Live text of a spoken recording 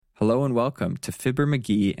Hello and welcome to Fibber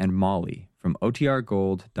McGee and Molly from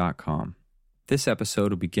OTRGold.com. This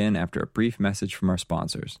episode will begin after a brief message from our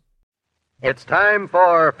sponsors. It's time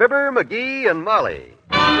for Fibber McGee and Molly.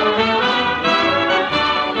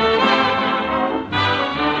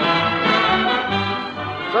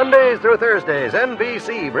 Sundays through Thursdays,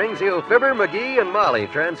 NBC brings you Fibber McGee and Molly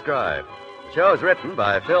transcribed. The show is written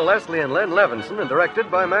by Phil Leslie and Len Levinson and directed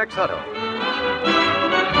by Max Hutto.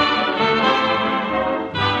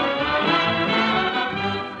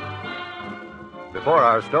 Before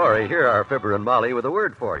our story, here are Fibber and Molly with a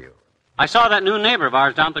word for you. I saw that new neighbor of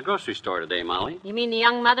ours down at the grocery store today, Molly. You mean the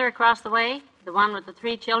young mother across the way? The one with the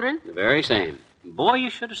 3 children? The very same. Boy,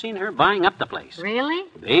 you should have seen her buying up the place. Really?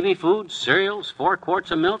 Baby food, cereals, 4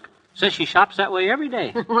 quarts of milk. Says she shops that way every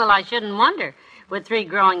day. Well, I shouldn't wonder. With 3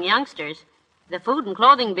 growing youngsters, the food and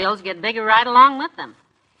clothing bills get bigger right along with them.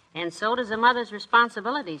 And so does a mother's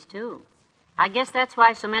responsibilities, too. I guess that's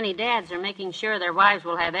why so many dads are making sure their wives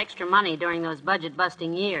will have extra money during those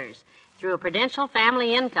budget-busting years through a Prudential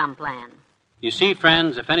Family Income Plan. You see,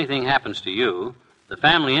 friends, if anything happens to you, the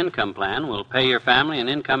Family Income Plan will pay your family an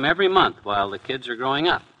income every month while the kids are growing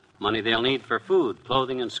up, money they'll need for food,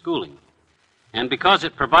 clothing, and schooling. And because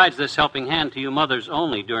it provides this helping hand to you mothers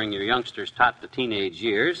only during your youngsters' tot to teenage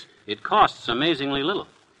years, it costs amazingly little.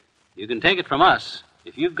 You can take it from us.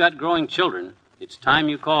 If you've got growing children, it's time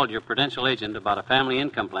you called your Prudential agent about a family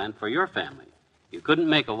income plan for your family. You couldn't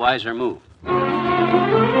make a wiser move.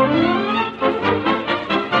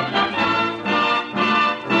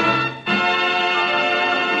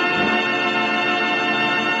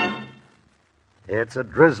 It's a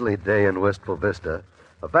drizzly day in Wistful Vista.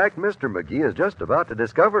 A fact Mr. McGee is just about to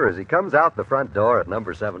discover as he comes out the front door at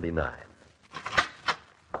number 79.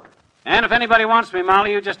 And if anybody wants me,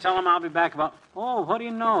 Molly, you just tell them I'll be back about... Oh, what do you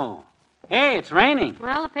know? Hey, it's raining.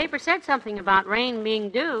 Well, the paper said something about rain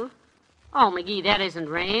being due. Oh, McGee, that isn't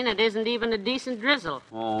rain. It isn't even a decent drizzle.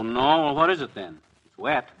 Oh, no? Well, what is it then? It's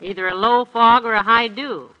wet. Either a low fog or a high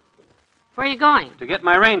dew. Where are you going? To get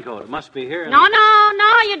my raincoat. It must be here. No,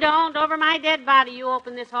 you don't. Over my dead body, you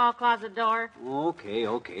open this hall closet door.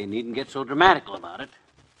 Okay. Needn't get so dramatical about it.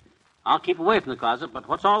 I'll keep away from the closet, but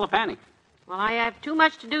what's all the panic? Well, I have too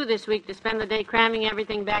much to do this week to spend the day cramming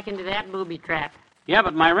everything back into that booby trap. Yeah,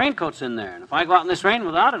 but my raincoat's in there, and if I go out in this rain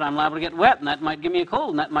without it, I'm liable to get wet, and that might give me a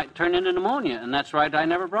cold, and that might turn into pneumonia, and that's right, I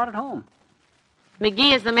never brought it home.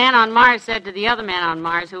 McGee, as the man on Mars said to the other man on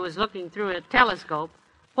Mars who was looking through a telescope,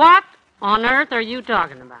 what on earth are you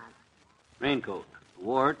talking about? Raincoat.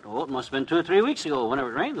 Wore it, it must have been 2 or 3 weeks ago,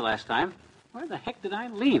 whenever it rained the last time. Where the heck did I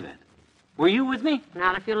leave it? Were you with me?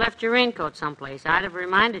 Not if you left your raincoat someplace. I'd have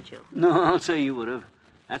reminded you. No, I'll say you would have.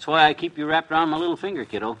 That's why I keep you wrapped around my little finger,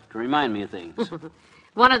 kiddo, to remind me of things.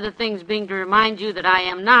 One of the things being to remind you that I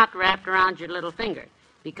am not wrapped around your little finger.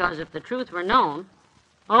 Because if the truth were known...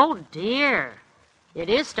 Oh, dear. It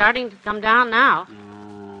is starting to come down now.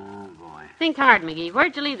 Oh, boy. Think hard, McGee.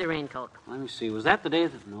 Where'd you leave the raincoat? Let me see. Was that the day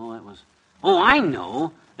that... No, that was... Oh, I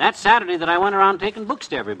know. That Saturday that I went around taking books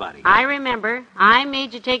to everybody. I remember. I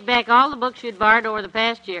made you take back all the books you'd borrowed over the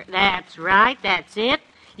past year. That's right. That's it.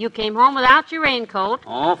 You came home without your raincoat.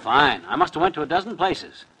 Oh, fine. I must have went to a dozen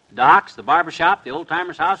places. Doc's, the barber shop, the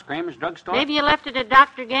old-timer's house, Kramer's drugstore. Maybe you left it at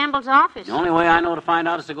Dr. Gamble's office. The only way I know to find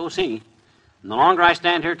out is to go see. And the longer I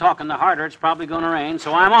stand here talking, the harder it's probably going to rain,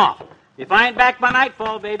 so I'm off. If I ain't back by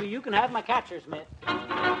nightfall, baby, you can have my catcher's mitt.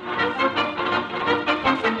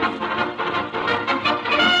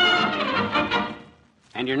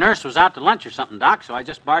 And your nurse was out to lunch or something, Doc, so I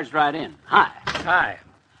just barged right in. Hi. Hi.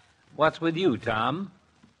 What's with you, Tom?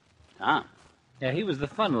 Tom? Yeah, he was the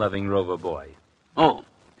fun-loving Rover boy. Oh.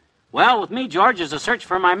 Well, with me, George, is a search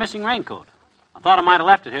for my missing raincoat. I thought I might have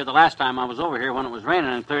left it here the last time I was over here when it was raining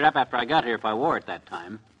and cleared up after I got here if I wore it that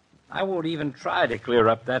time. I won't even try to clear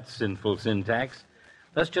up that sinful syntax.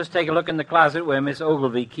 Let's just take a look in the closet where Miss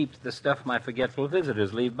Ogilvy keeps the stuff my forgetful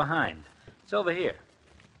visitors leave behind. It's over here.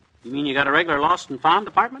 You mean you got a regular lost and found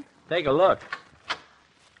department? Take a look.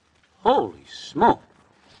 Holy smoke.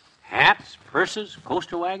 Hats, purses,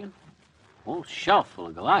 coaster wagon. Whole shelf full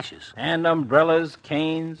of galoshes. And umbrellas,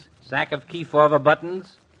 canes, sack of key-forver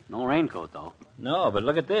buttons. No raincoat, though. No, but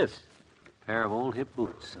look at this. Pair of old hip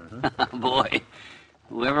boots. Boy,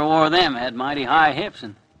 whoever wore them had mighty high hips.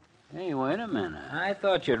 And hey, wait a minute. I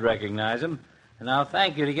thought you'd recognize them. And I'll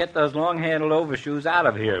thank you to get those long-handled overshoes out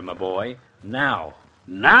of here, my boy. Now.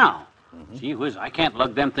 Now? Gee whiz, I can't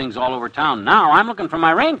lug them things all over town now. I'm looking for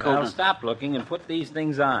my raincoat. Well, stop looking and put these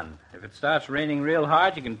things on. If it starts raining real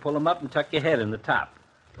hard, you can pull them up and tuck your head in the top.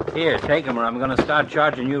 Here, take them or I'm going to start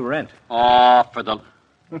charging you rent. Oh, for the...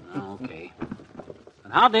 Okay. But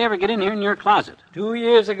How'd they ever get in here in your closet? 2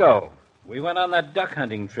 years ago, we went on that duck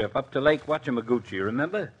hunting trip up to Lake Wachamaguchi,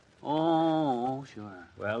 remember? Oh, sure.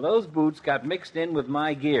 Well, those boots got mixed in with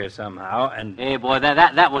my gear somehow, and... Hey, boy,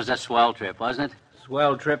 that was a swell trip, wasn't it?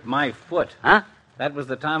 Swell trip my foot. Huh? That was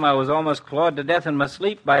the time I was almost clawed to death in my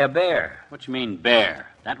sleep by a bear. What you mean, bear?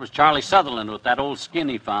 That was Charlie Sutherland with that old skin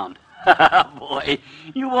he found. Boy,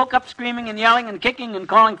 you woke up screaming and yelling and kicking and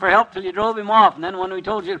calling for help till you drove him off, and then when we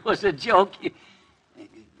told you it was a joke, you...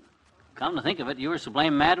 Come to think of it, you were so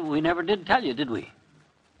blame mad we never did tell you, did we?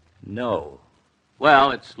 No.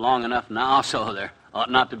 Well, it's long enough now, so there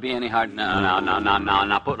ought not to be any hard... No.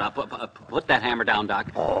 Put that hammer down,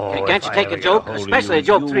 Doc. Oh, Can't you take a joke, especially a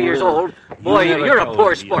joke 3 you years will. old? Boy, never you're a told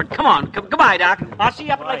poor me. sport. Come on, goodbye, Doc. I'll see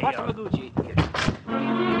you up at Lake Bye, Wachamaguchi.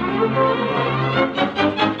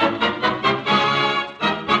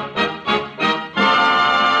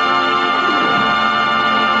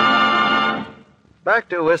 Back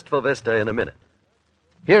to Wistful Vista in a minute.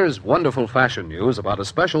 Here's wonderful fashion news about a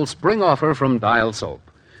special spring offer from Dial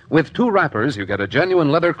Soap. With 2 wrappers, you get a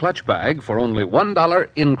genuine leather clutch bag for only $1,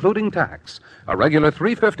 including tax. A regular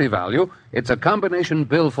 $3.50 value, it's a combination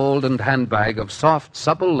billfold and handbag of soft,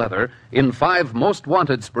 supple leather in 5 most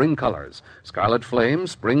wanted spring colors: scarlet flame,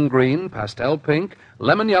 spring green, pastel pink,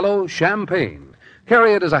 lemon yellow, champagne.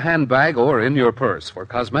 Carry it as a handbag or in your purse for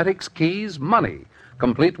cosmetics, keys, money,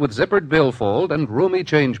 complete with zippered billfold and roomy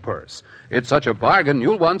change purse. It's such a bargain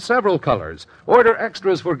you'll want several colors. Order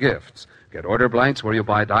extras for gifts. Get order blanks where you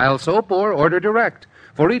buy Dial Soap or order direct.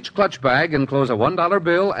 For each clutch bag, enclose a $1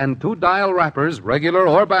 bill and 2 Dial wrappers, regular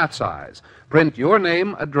or bath size. Print your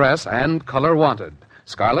name, address, and color wanted: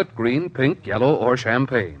 scarlet, green, pink, yellow, or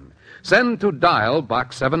champagne. Send to Dial,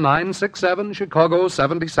 Box 7967, Chicago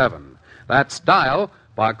 77. That's Dial,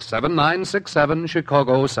 Box 7967,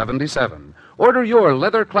 Chicago 77. Order your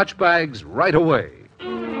leather clutch bags right away.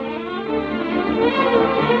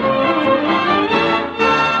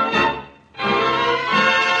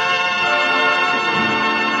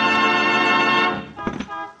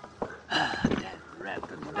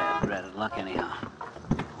 Dad-ratted luck anyhow.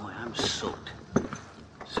 Boy, I'm soaked.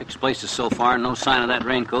 6 places so far, no sign of that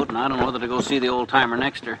raincoat, and I don't know whether to go see the old-timer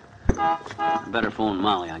next or... Better phone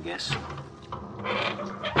Molly, I guess.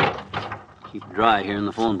 Keep it dry here in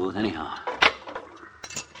the phone booth anyhow.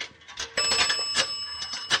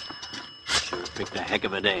 Sure picked a heck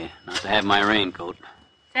of a day not to have my raincoat.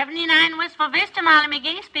 79 Wistful Vista, Molly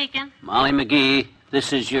McGee speaking. Molly McGee,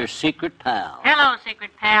 this is your secret pal. Hello,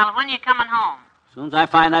 secret pal. When you coming home? As soon as I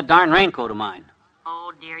find that darn raincoat of mine.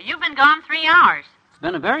 Oh, dear. You've been gone 3 hours. It's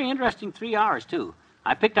been a very interesting 3 hours, too.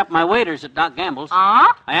 I picked up my waders at Doc Gamble's.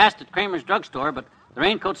 Oh? I asked at Kramer's drugstore, but the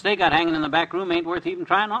raincoats they got hanging in the back room ain't worth even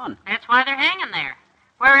trying on. That's why they're hanging there.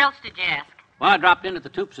 Where else did you ask? Well, I dropped in at the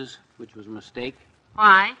Toopses, which was a mistake.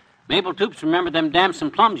 Why? Mabel Toops remembered them damson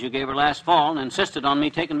plums you gave her last fall and insisted on me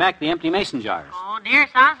taking back the empty mason jars. Oh, dear.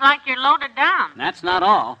 Sounds like you're loaded down. And that's not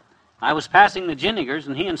all. I was passing the Ginnigers,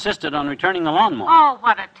 and he insisted on returning the lawnmower. Oh,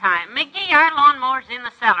 what a time. McGee, our lawnmower's in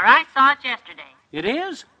the cellar. I saw it yesterday. It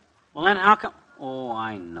is? Well, then how come... Oh,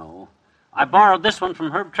 I know. I borrowed this one from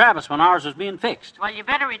Herb Travis when ours was being fixed. Well, you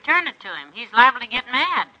better return it to him. He's liable to get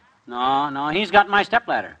mad. No, he's got my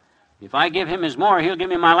stepladder. If I give him his mower, he'll give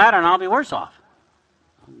me my ladder, and I'll be worse off.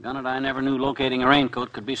 Gun it, I never knew locating a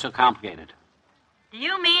raincoat could be so complicated. Do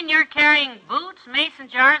you mean you're carrying boots, mason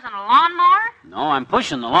jars, and a lawnmower? No, I'm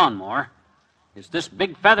pushing the lawnmower. It's this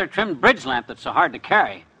big feather-trimmed bridge lamp that's so hard to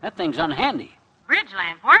carry. That thing's unhandy. Bridge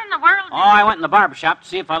lamp? Where in the world Oh, I went in the barber shop to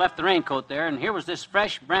see if I left the raincoat there, and here was this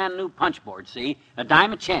fresh, brand-new punch board, see? A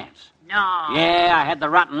dime a chance. No. Yeah, I had the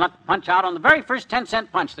rotten luck to punch out on the very first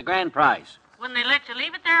 10-cent punch, the grand prize. Wouldn't they let you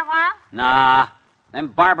leave it there a while? Nah. Them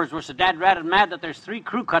barbers were so dad-ratted mad that there's 3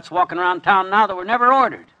 crew cuts walking around town now that were never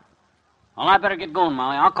ordered. Well, I better get going,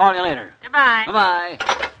 Molly. I'll call you later. Goodbye. Goodbye.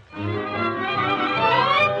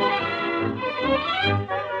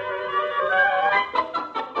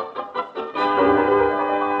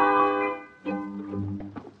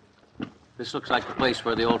 This looks like the place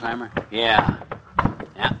for the old-timer. Yeah,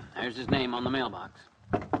 there's his name on the mailbox.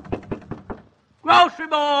 Grocery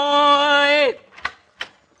boy!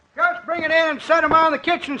 Just bring it in and set him on the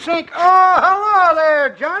kitchen sink. Oh, hello there,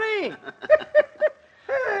 Johnny.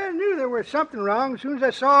 I knew there was something wrong as soon as I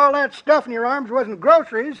saw all that stuff in your arms wasn't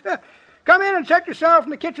groceries. Come in and set yourself in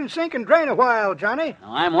the kitchen sink and drain a while, Johnny.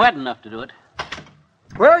 Now, I'm wet enough to do it.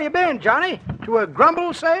 Where you been, Johnny? To a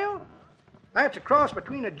grumble sale? That's a cross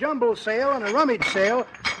between a jumble sale and a rummage sale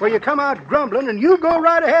where you come out grumbling, and you go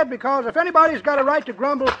right ahead, because if anybody's got a right to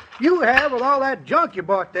grumble, you have with all that junk you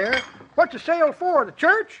bought there. What's the sale for, the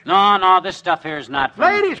church? No, this stuff here is not for...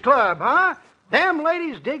 Ladies' club, huh? Them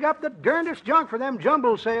ladies dig up the darndest junk for them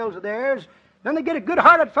jumble sales of theirs. Then they get a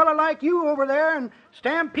good-hearted fellow like you over there and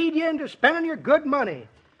stampede you into spending your good money.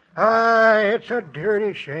 It's a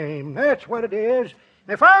dirty shame. That's what it is.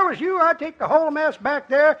 And if I was you, I'd take the whole mess back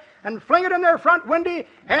there and fling it in their front windy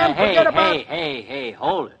and forget about... Hey,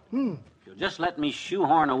 hold it. You'll just let me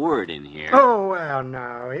shoehorn a word in here. Oh, well,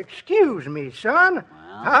 now, excuse me, son.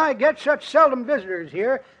 Well? I get such seldom visitors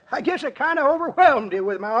here. I guess I kind of overwhelmed you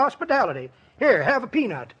with my hospitality. Here, have a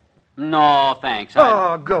peanut. No, thanks.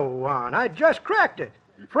 Oh, go on. I just cracked it.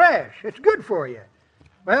 Fresh. It's good for you.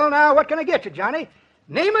 Well, now, what can I get you, Johnny?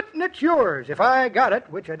 Name it and it's yours, if I got it,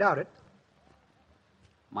 which I doubt it.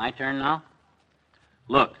 My turn now?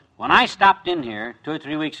 Look, when I stopped in here 2 or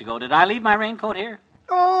 3 weeks ago, did I leave my raincoat here?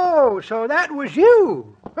 Oh, so that was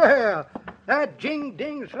you. Well, that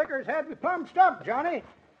jing-ding slicker's had me plumb stumped, Johnny.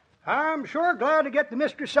 I'm sure glad to get the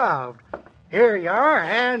mystery solved. Here you are,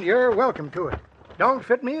 and you're welcome to it. Don't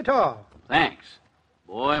fit me at all. Thanks.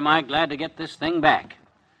 Boy, am I glad to get this thing back.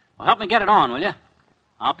 Well, help me get it on, will you?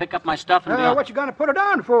 I'll pick up my stuff and be on... What you going to put it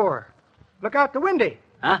on for? Look out the windy.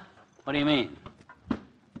 Huh? What do you mean?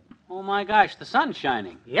 Oh, my gosh, the sun's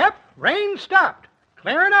shining. Yep, rain stopped.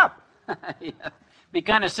 Clearing up. Yeah. Be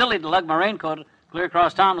kind of silly to lug my raincoat clear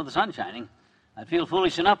across town with the sun shining. I'd feel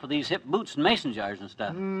foolish enough with these hip boots and mason jars and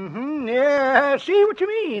stuff. Yeah, I see what you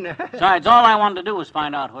mean. Besides, all I wanted to do was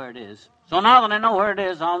find out where it is. So now that I know where it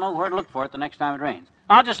is, I'll know where to look for it the next time it rains.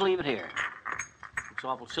 I'll just leave it here. It's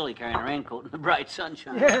awful silly carrying a raincoat in the bright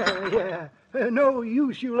sunshine. Yeah. No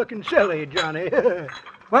use you looking silly, Johnny.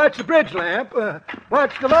 Watch the bridge lamp.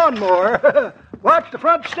 Watch the lawnmower. Watch the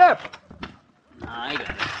front step. I got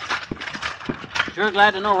it. Sure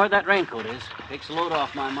glad to know where that raincoat is. Takes a load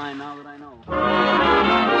off my mind now that I know.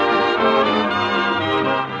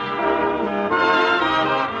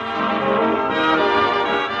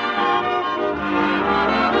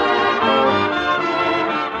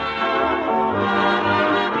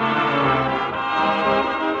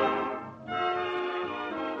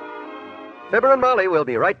 Fibber and Molly will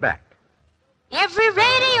be right back. Every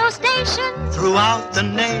radio station throughout the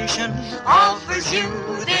nation offers you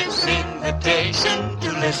this invitation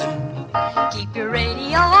to listen. Keep your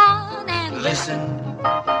radio on and Listen.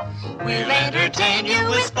 We'll entertain you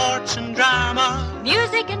with sports and drama,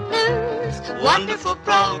 music and news, wonderful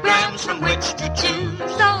programs from which to choose.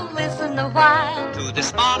 So listen a while To the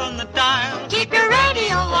spot on the dial, Keep your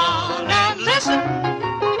radio on and listen.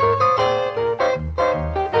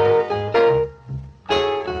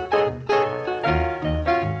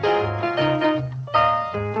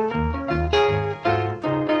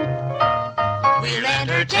 We'll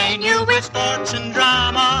entertain you with sports and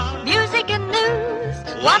drama, music and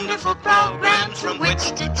news, wonderful programs from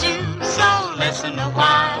which to choose. So listen a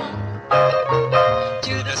while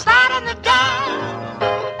to the spot on the dial.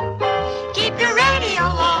 Keep your radio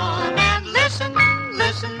on and listen,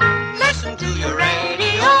 listen, listen to your radio.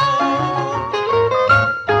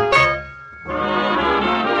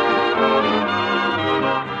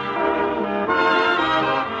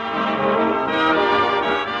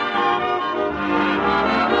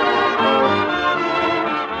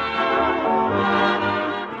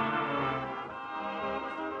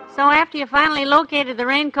 So after you finally located the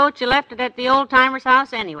raincoat, you left it at the old-timer's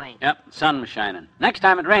house anyway? Yep, the sun was shining. Next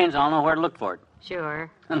time it rains, I'll know where to look for it.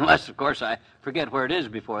 Sure. Unless, of course, I forget where it is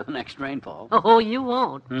before the next rainfall. Oh, you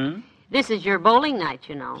won't. This is your bowling night,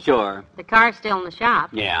 you know. Sure. The car's still in the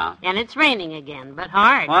shop. Yeah. And it's raining again, but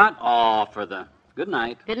hard. What? Oh, for the... Good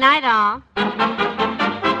night. Good night, all.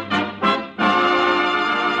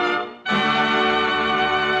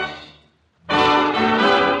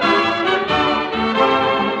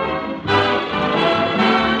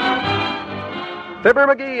 Fibber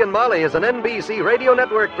McGee and Molly is an NBC Radio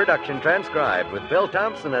Network production transcribed with Bill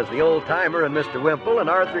Thompson as the old-timer and Mr. Wimple and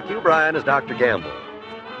Arthur Q. Bryan as Dr. Gamble.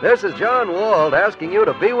 This is John Wald asking you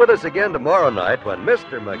to be with us again tomorrow night when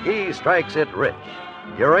Mr. McGee strikes it rich.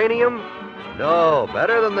 Uranium? No,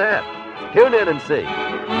 better than that. Tune in and see.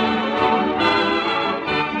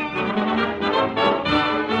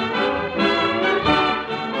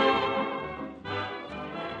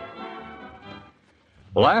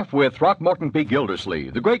 Laugh with Throckmorton P.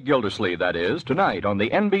 Gildersleeve, the great Gildersleeve, that is, tonight on the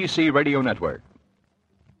NBC Radio Network.